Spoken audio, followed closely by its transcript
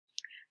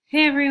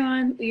Hey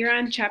everyone, we are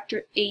on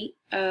chapter 8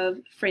 of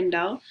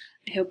Frindle.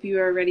 I hope you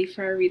are ready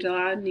for our read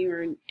aloud and you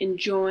are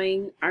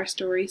enjoying our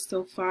story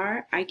so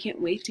far. I can't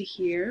wait to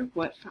hear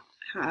what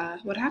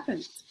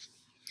happens.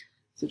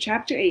 So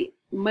chapter 8,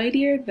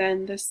 Mightier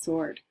Than the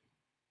Sword.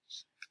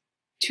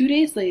 2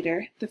 days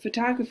later, the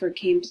photographer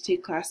came to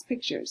take class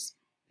pictures.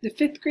 The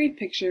 5th grade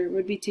picture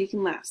would be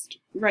taken last,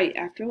 right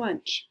after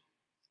lunch.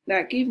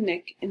 That gave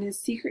Nick and his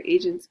secret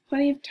agents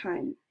plenty of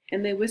time,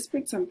 and they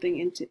whispered something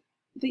into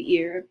the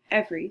ear of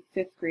every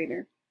 5th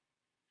grader.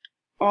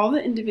 All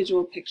the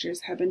individual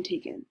pictures had been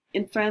taken,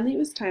 and finally it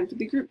was time for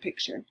the group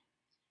picture.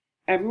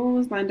 Everyone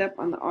was lined up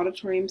on the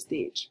auditorium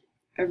stage.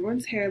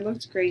 Everyone's hair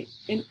looked great,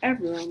 and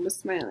everyone was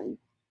smiling.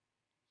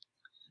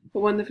 But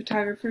when the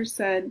photographer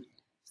said,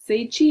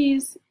 "Say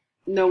cheese,"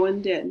 no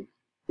one did.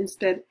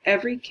 Instead,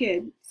 every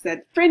kid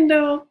said,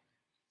 "Frindle!"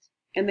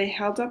 And they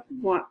held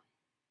one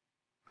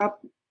up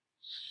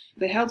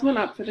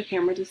for the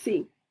camera to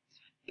see.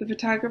 The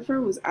photographer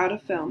was out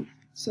of film,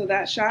 so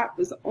that shot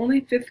was the only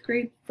 5th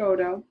grade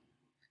photo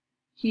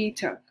he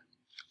took.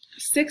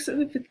 6 of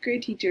the 5th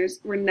grade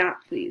teachers were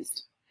not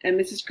pleased, and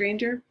Mrs.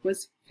 Granger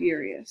was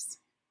furious.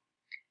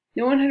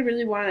 No one had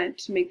really wanted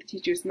to make the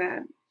teachers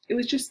mad. It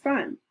was just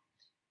fun.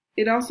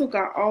 It also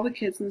got all the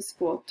kids in the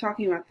school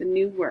talking about the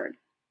new word.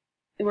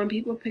 And when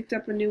people picked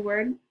up a new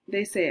word,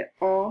 they say it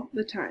all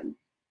the time.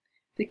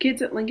 The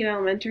kids at Lincoln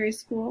Elementary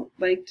School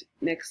liked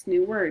Nick's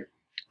new word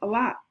a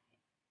lot,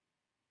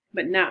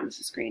 but not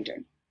Mrs.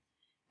 Granger.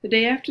 The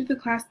day after the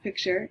class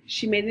picture,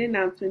 she made an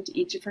announcement to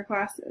each of her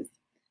classes,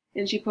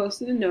 and she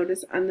posted a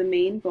notice on the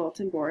main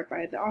bulletin board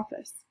by the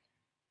office.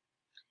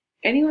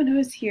 Anyone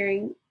has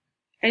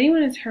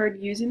heard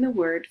using the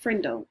word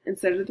Frindle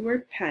instead of the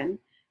word pen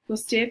will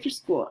stay after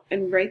school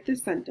and write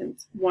this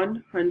sentence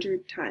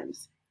 100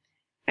 times.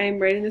 I am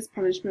writing this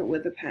punishment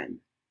with a pen.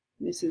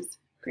 Mrs.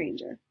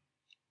 Granger.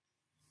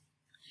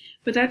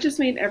 But that just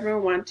made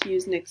everyone want to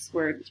use Nick's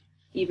word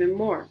even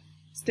more.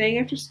 Staying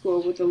after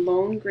school with the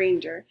lone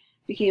Granger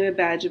became a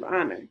badge of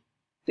honor.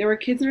 There were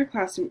kids in her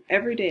classroom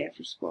every day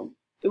after school.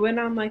 It went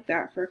on like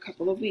that for a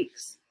couple of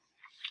weeks.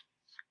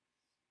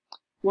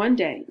 One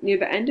day, near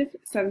the end of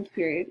 7th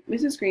period,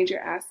 Mrs. Granger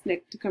asked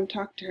Nick to come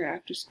talk to her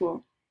after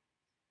school.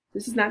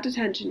 "This is not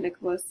detention,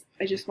 Nicholas.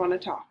 I just want to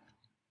talk."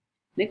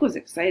 Nick was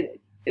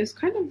excited. It was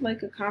kind of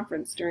like a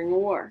conference during a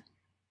war.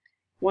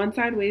 One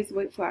side waves the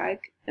white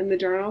flag, and the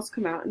generals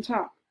come out and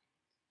talk.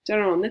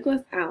 General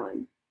Nicholas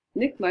Allen.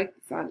 Nick liked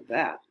the sound of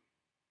that.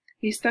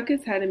 He stuck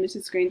his head in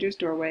Mrs. Granger's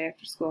doorway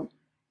after school.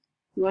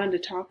 "You wanted to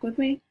talk with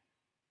me?"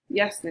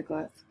 "Yes,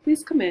 Nicholas.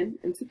 Please come in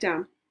and sit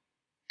down."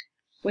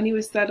 When he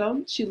was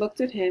settled, she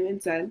looked at him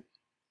and said,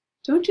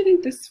 "Don't you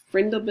think this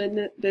Frindle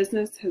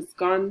business has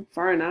gone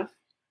far enough?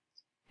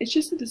 It's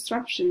just a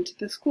disruption to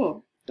the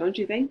school, don't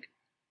you think?"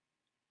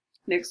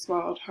 Nick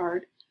swallowed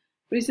hard,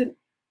 but he said,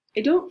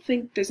 "I don't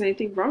think there's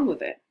anything wrong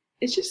with it.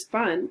 It's just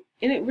fun,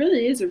 and it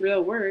really is a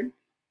real word.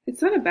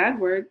 It's not a bad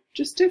word,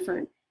 just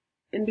different.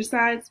 And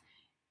besides,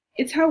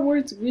 it's how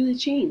words really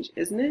change,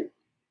 isn't it?"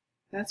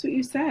 "That's what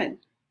you said."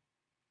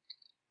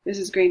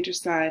 Mrs. Granger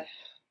sighed.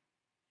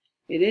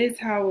 "It is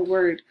how a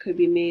word could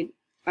be made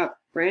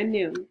up brand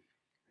new,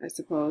 I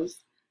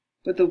suppose.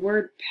 But the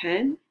word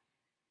pen?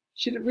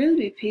 Should it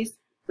really be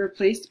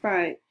replaced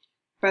by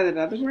that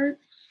other word?"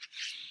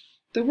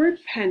 "The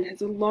word pen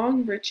has a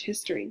long, rich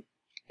history.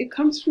 It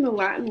comes from the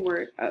Latin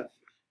word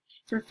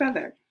for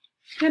feather,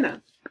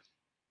 penna.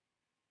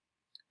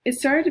 It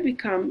started to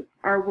become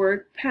our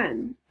word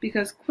pen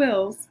because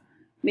quills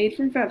made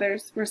from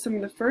feathers were some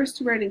of the first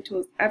writing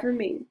tools ever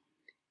made.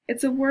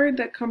 It's a word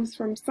that comes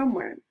from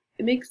somewhere.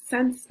 It makes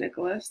sense,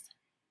 Nicholas."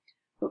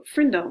 "But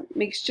Frindle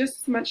makes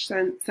just as much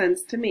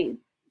sense to me,"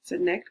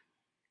 said Nick.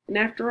 "And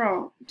after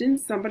all, didn't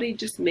somebody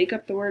just make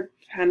up the word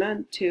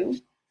penna, too?"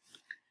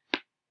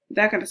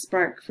 That got a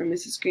spark from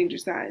Mrs.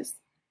 Granger's eyes,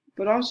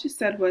 but all she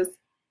said was,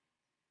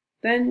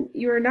 "Then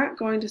you are not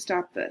going to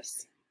stop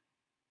this."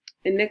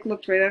 And Nick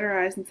looked right at her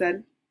eyes and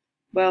said,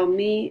 "Well,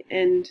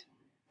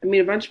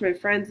 a bunch of my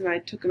friends and I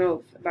took an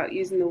oath about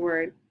using the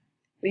word.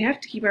 We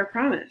have to keep our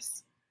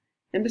promise.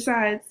 And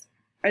besides,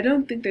 I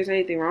don't think there's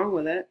anything wrong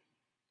with it.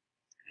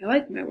 I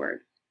like my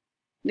word."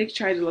 Nick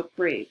tried to look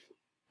brave,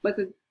 like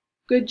a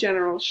good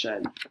general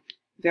should.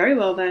 "Very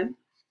well, then.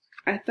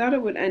 I thought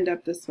it would end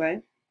up this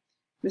way."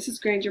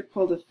 Mrs. Granger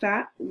pulled a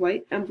fat,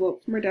 white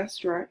envelope from her desk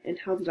drawer and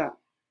held it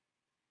up.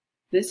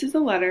 "This is a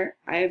letter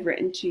I have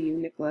written to you,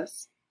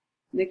 Nicholas."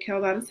 Nick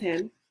held out his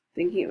hand,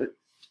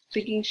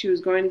 thinking she was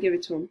going to give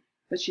it to him,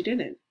 but she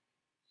didn't.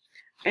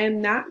 "I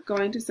am not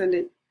going to send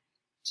it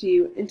to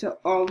you until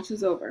all this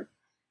is over.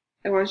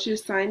 I want you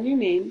to sign your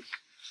name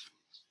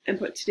and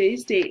put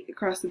today's date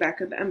across the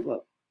back of the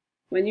envelope.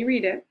 When you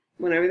read it,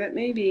 whenever that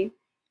may be,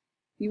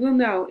 you will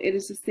know it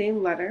is the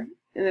same letter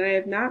and that I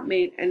have not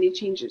made any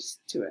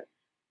changes to it."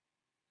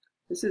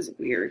 "This is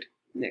weird,"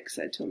 Nick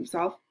said to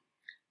himself.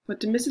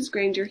 But to Mrs.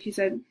 Granger he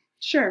said,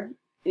 "Sure,"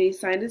 and he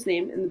signed his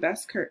name in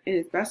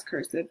his best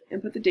cursive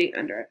and put the date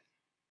under it.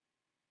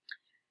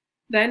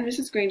 Then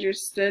Mrs. Granger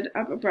stood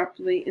up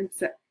abruptly and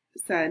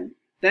said,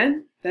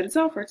 Then that is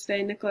all for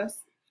today, Nicholas.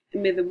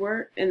 And may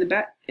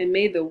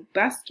the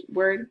best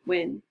word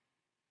win.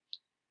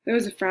 There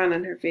was a frown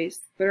on her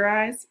face, but her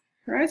eyes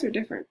were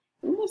different,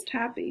 almost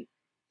happy.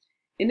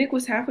 And Nick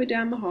was halfway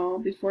down the hall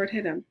before it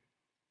hit him.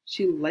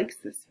 She likes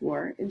this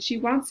war, and she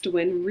wants to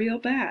win real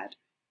bad.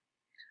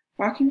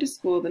 Walking to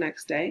school the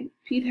next day,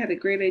 Pete had a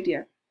great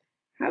idea.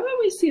 How about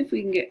we see if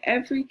we can get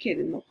every kid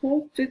in the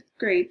whole 5th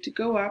grade to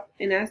go up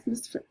and ask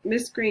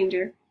Miss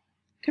Granger,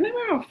 "Can I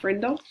borrow a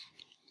Frindle?"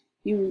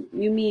 You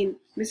mean,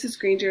 Mrs.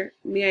 Granger,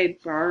 may I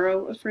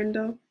borrow a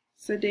Frindle?"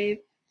 said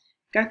Dave.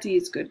 "Got to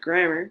use good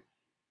grammar.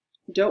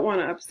 Don't want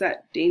to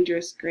upset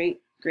dangerous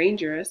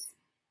Grangeress."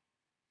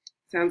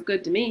 "Sounds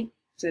good to me,"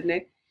 said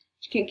Nick.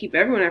 "She can't keep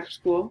everyone after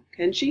school,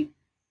 can she?"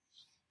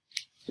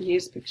 And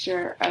here's a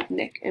picture of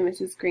Nick and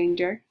Mrs.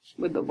 Granger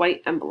with the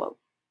white envelope.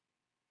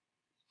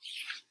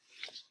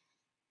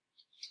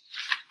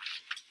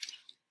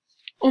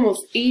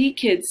 Almost 80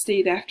 kids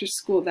stayed after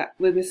school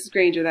with Mrs.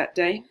 Granger that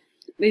day.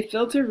 They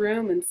filled her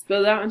room and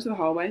spilled out into the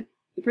hallway.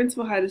 The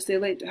principal had to stay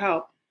late to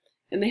help,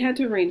 and they had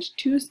to arrange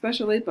 2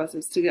 special late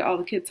buses to get all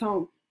the kids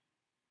home.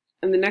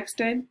 And the next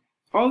day,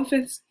 all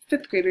the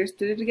fifth graders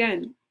did it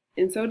again,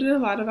 and so did a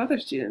lot of other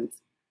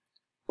students.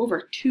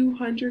 Over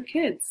 200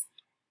 kids.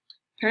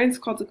 Parents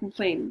called to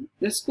complain.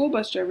 The school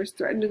bus drivers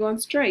threatened to go on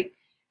strike,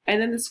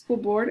 and then the school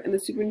board and the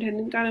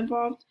superintendent got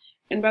involved,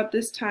 and about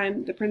this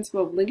time, the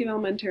principal of Lincoln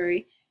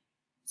Elementary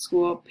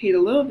School paid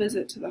a little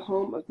visit to the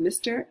home of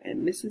Mr.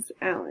 and Mrs.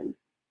 Allen.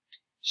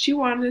 She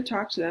wanted to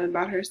talk to them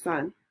about her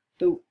son,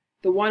 the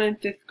one in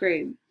 5th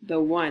grade,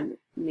 the one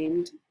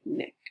named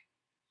Nick.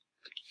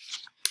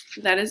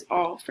 That is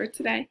all for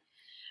today.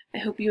 I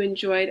hope you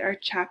enjoyed our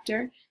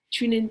chapter.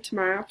 Tune in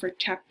tomorrow for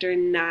chapter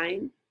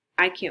 9.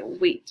 I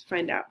can't wait to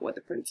find out what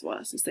the principal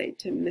has to say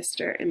to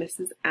Mr. and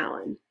Mrs.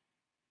 Allen.